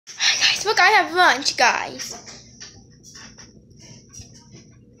Look, I have lunch, guys.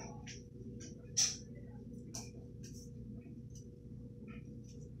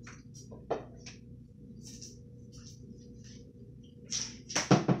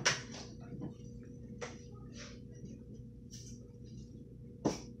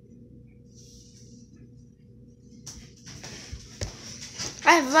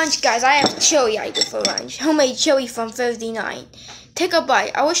 I have lunch, guys. I have chili I do for lunch. Homemade chili from Thursday night. Take a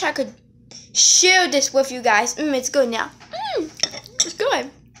bite. I wish I could share this with you guys. It's good now. It's good.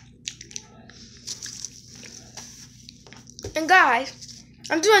 And guys,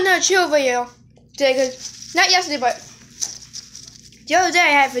 I'm doing another chili video today, cause not yesterday, but the other day I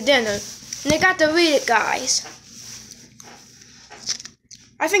had for dinner, and they got to read it, guys.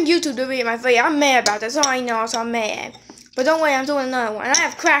 I think YouTube deleted my video. I'm mad about that. That's all I know, so I'm mad. But don't worry, I'm doing another one. I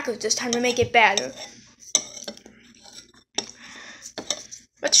have crackers this time to make it better.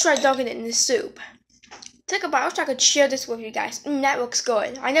 Let's try dunking it in the soup. Take a bite. I wish I could share this with you guys. That looks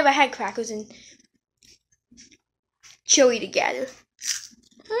good. I never had crackers and chili together.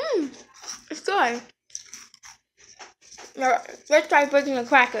 It's good. Now, let's try breaking a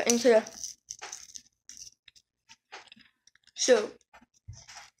cracker into the soup.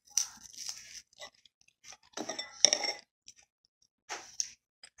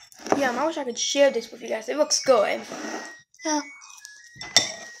 Yeah, I wish I could share this with you guys. It looks good.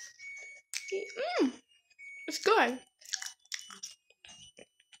 It's good.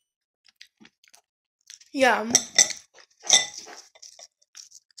 Yum.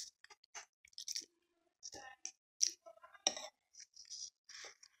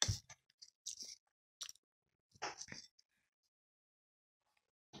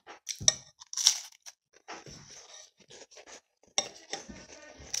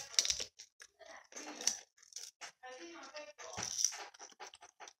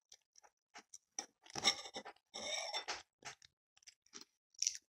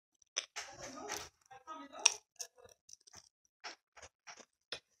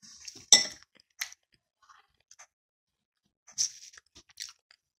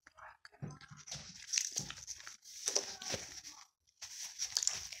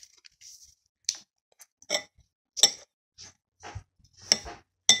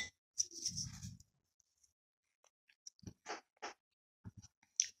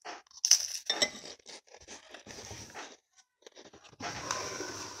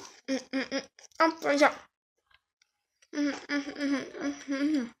 I'm going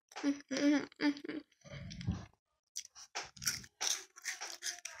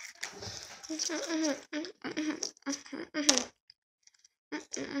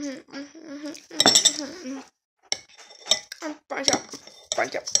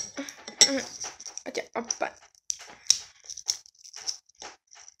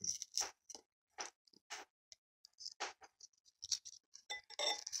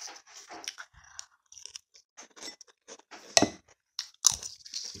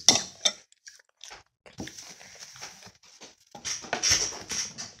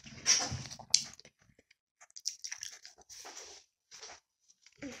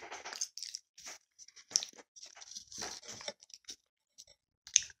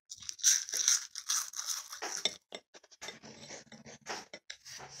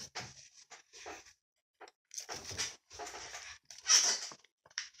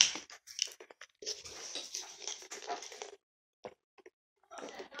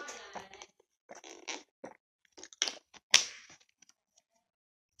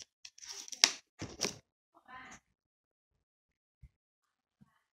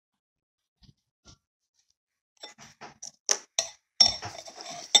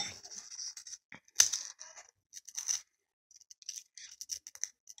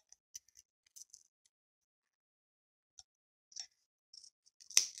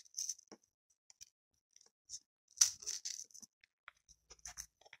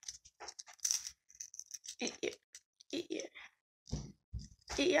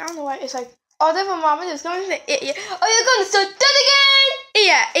I don't know why it's like, oh, different mom is going to say, oh, you're going to start that again?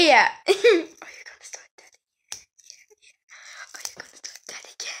 Yeah. Oh, you're going to start that again. Oh, you're going to start that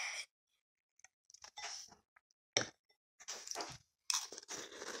again.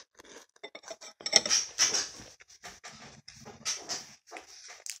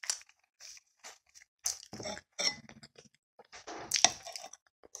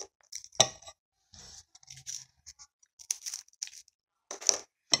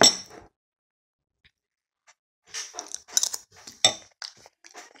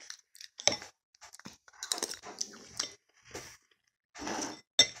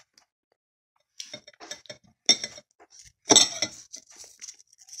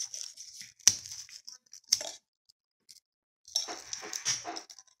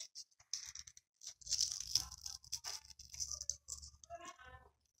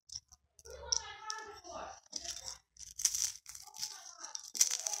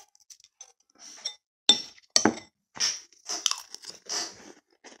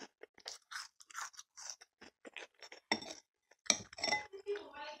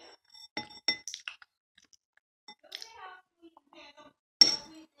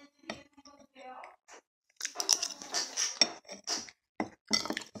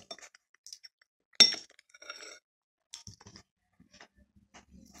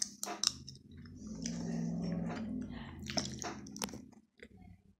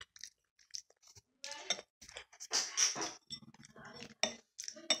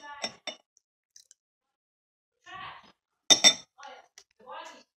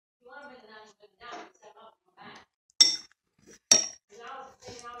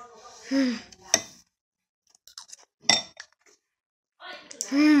 I'm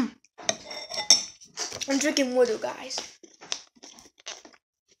drinking water, guys.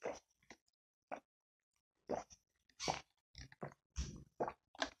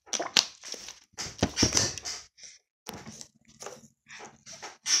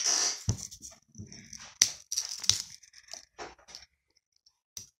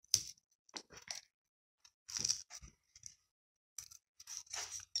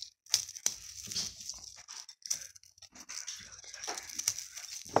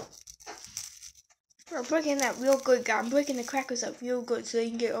 I'm breaking that real good, guys. I'm breaking the crackers up real good so you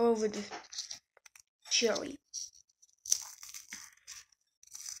can get over the chili.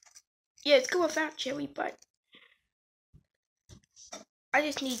 Yeah, it's good without chili, but I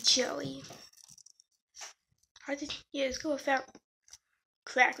just need chili. Yeah, it's good without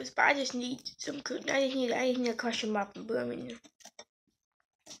crackers, but I just need some good. I just need to crush them up and put them in there.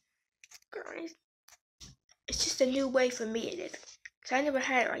 Guys, it's just a new way for me it is. Cause I never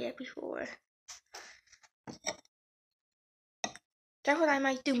had it like that before. That's what I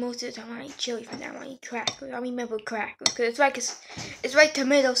might do most of the time. I eat chili for now. I eat crackers. I remember crackers because it's like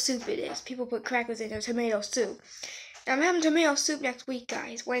tomato soup. It is. People put crackers in their tomato soup. Now, I'm having tomato soup next week,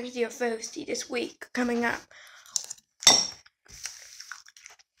 guys. Wednesday or Thursday this week coming up.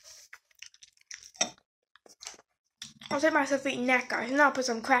 I'll take myself eating that, guys, and I'll put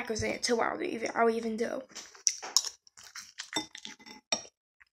some crackers in it too. I'll even do.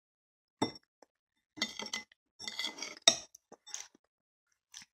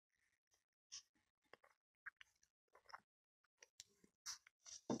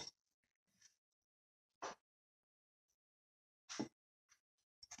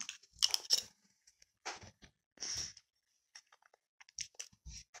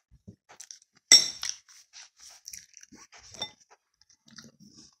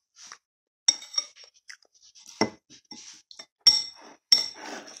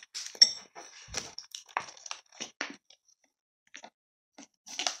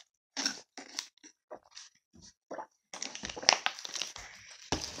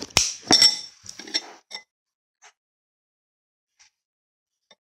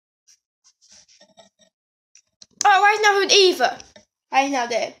 Oh, I know who Eva. I know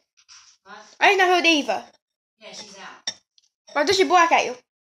that. What? I know who Eva. Yeah, she's out. Why does she bark at you?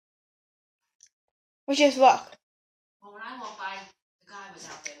 Or she just walk? Well, when I walked by, the guy was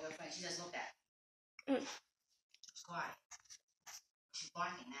out there with her. She just looked at me. It's quiet. She's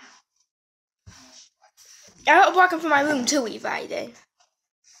barking now. I hope walking from my room too, Eva, I did.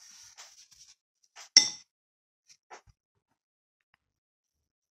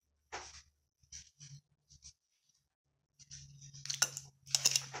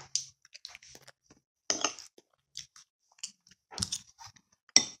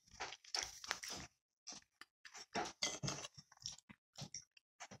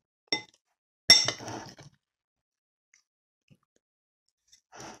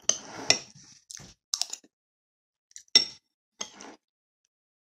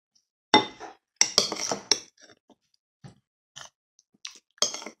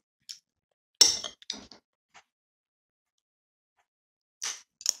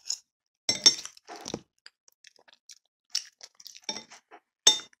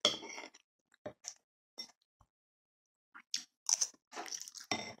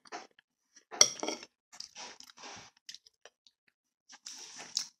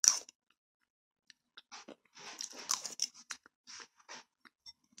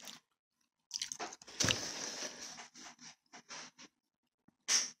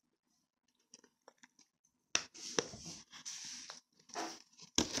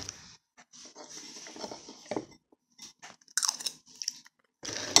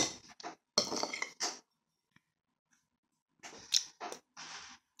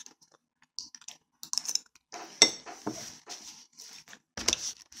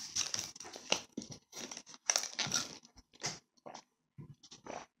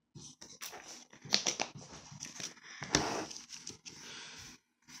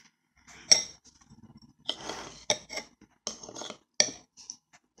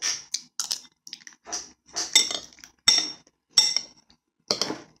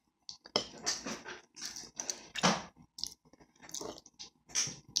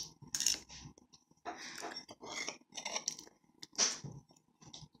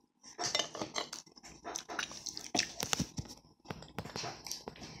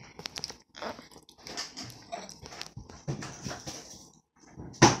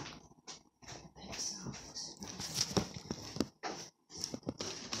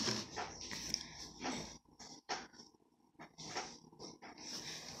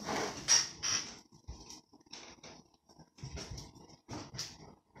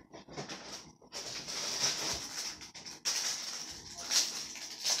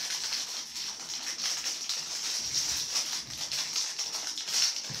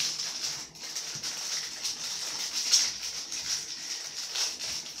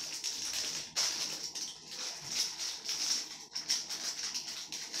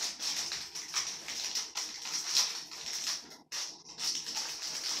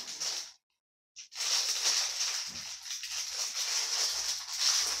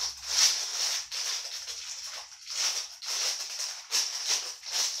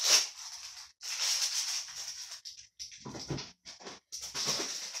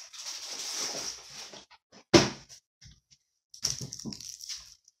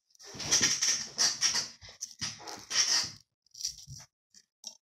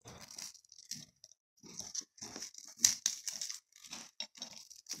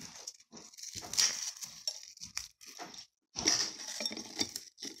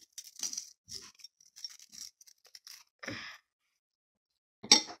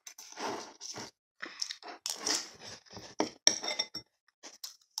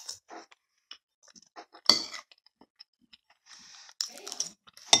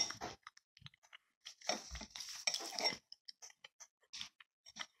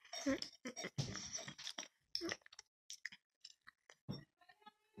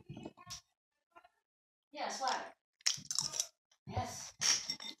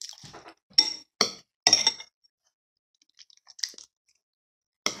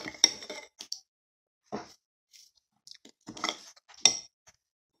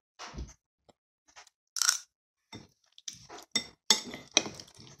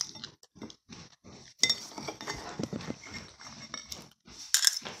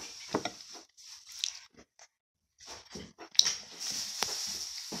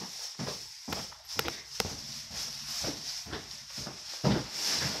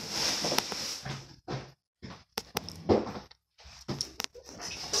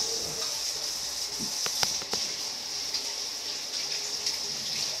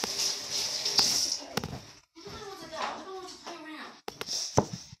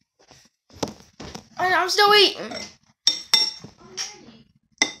 still eating.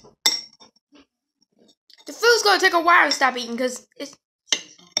 The food's gonna take a while to stop eating because it's.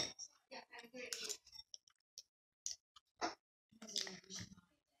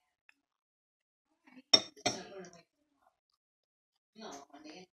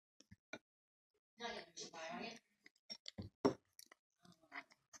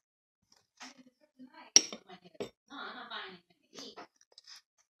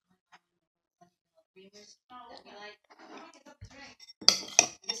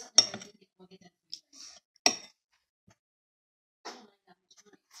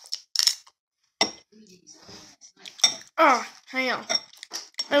 Oh, hang on.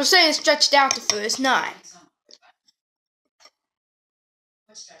 I was saying it's stretched out the food. It's not.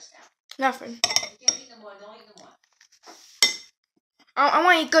 Nothing. I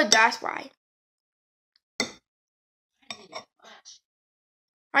want to eat good, that's why.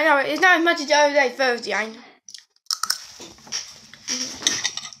 I know, it's not as much as the other day, Thursday, I know.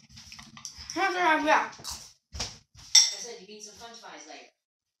 How can I have that? I said you can eat some french fries later.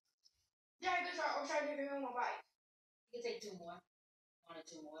 Yeah, I'll try to take one more bite. You can take 2 more. 1 or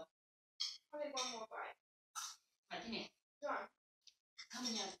 2 more. I'll take one more bite. Right, come here. Sure. Come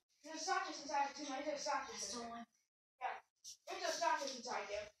in here. There's sausage inside too. There's sausage inside. One. Yeah. There's sausage inside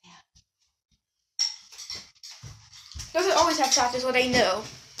there. Yeah. Doesn't always have sausage, so they know.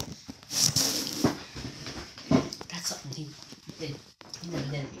 That's something he did. He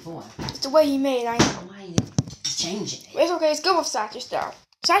never did it before. It's the way he made it, I know. Why he's changing it? It's okay, it's good with sausage though.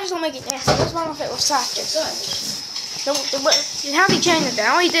 Sausage don't make it nasty. What's wrong with it with sausage? Good. How he changed it then?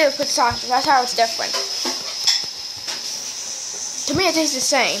 All he did was put sausage. That's how it's different. To me, it tastes the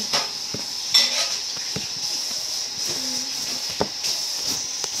same.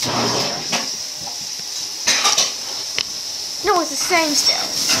 No, it's the same still.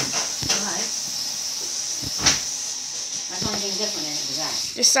 Alright. That's the only thing different in it was that.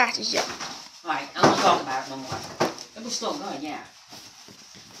 Just sausage, yeah. Alright, I don't want to talk about it no more. It was still good, yeah.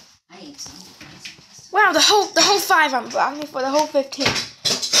 I ate some. Wow, the whole 5 unblocked me for the whole 15.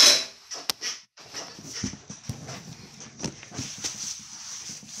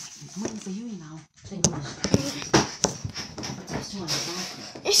 I'm waiting for you, you know.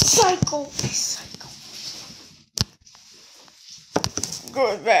 It's cycle. It's cycle.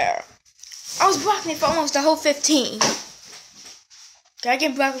 Good there. I was blocking it for almost the whole 15. I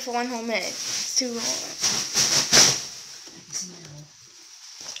get blocked for 1 whole minute. It's too long.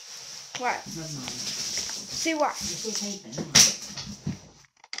 What? See what? See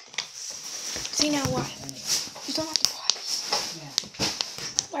now what? You don't have to watch. Yeah.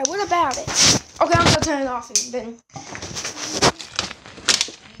 Wait, what about it? Okay, I'm gonna turn it off and then.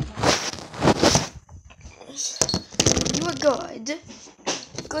 You were good.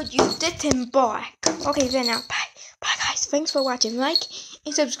 Good, you did him back. Okay, then now, bye. Bye, guys. Thanks for watching. Like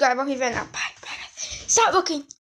and subscribe. Okay, then now, bye. Bye, guys. Stop looking.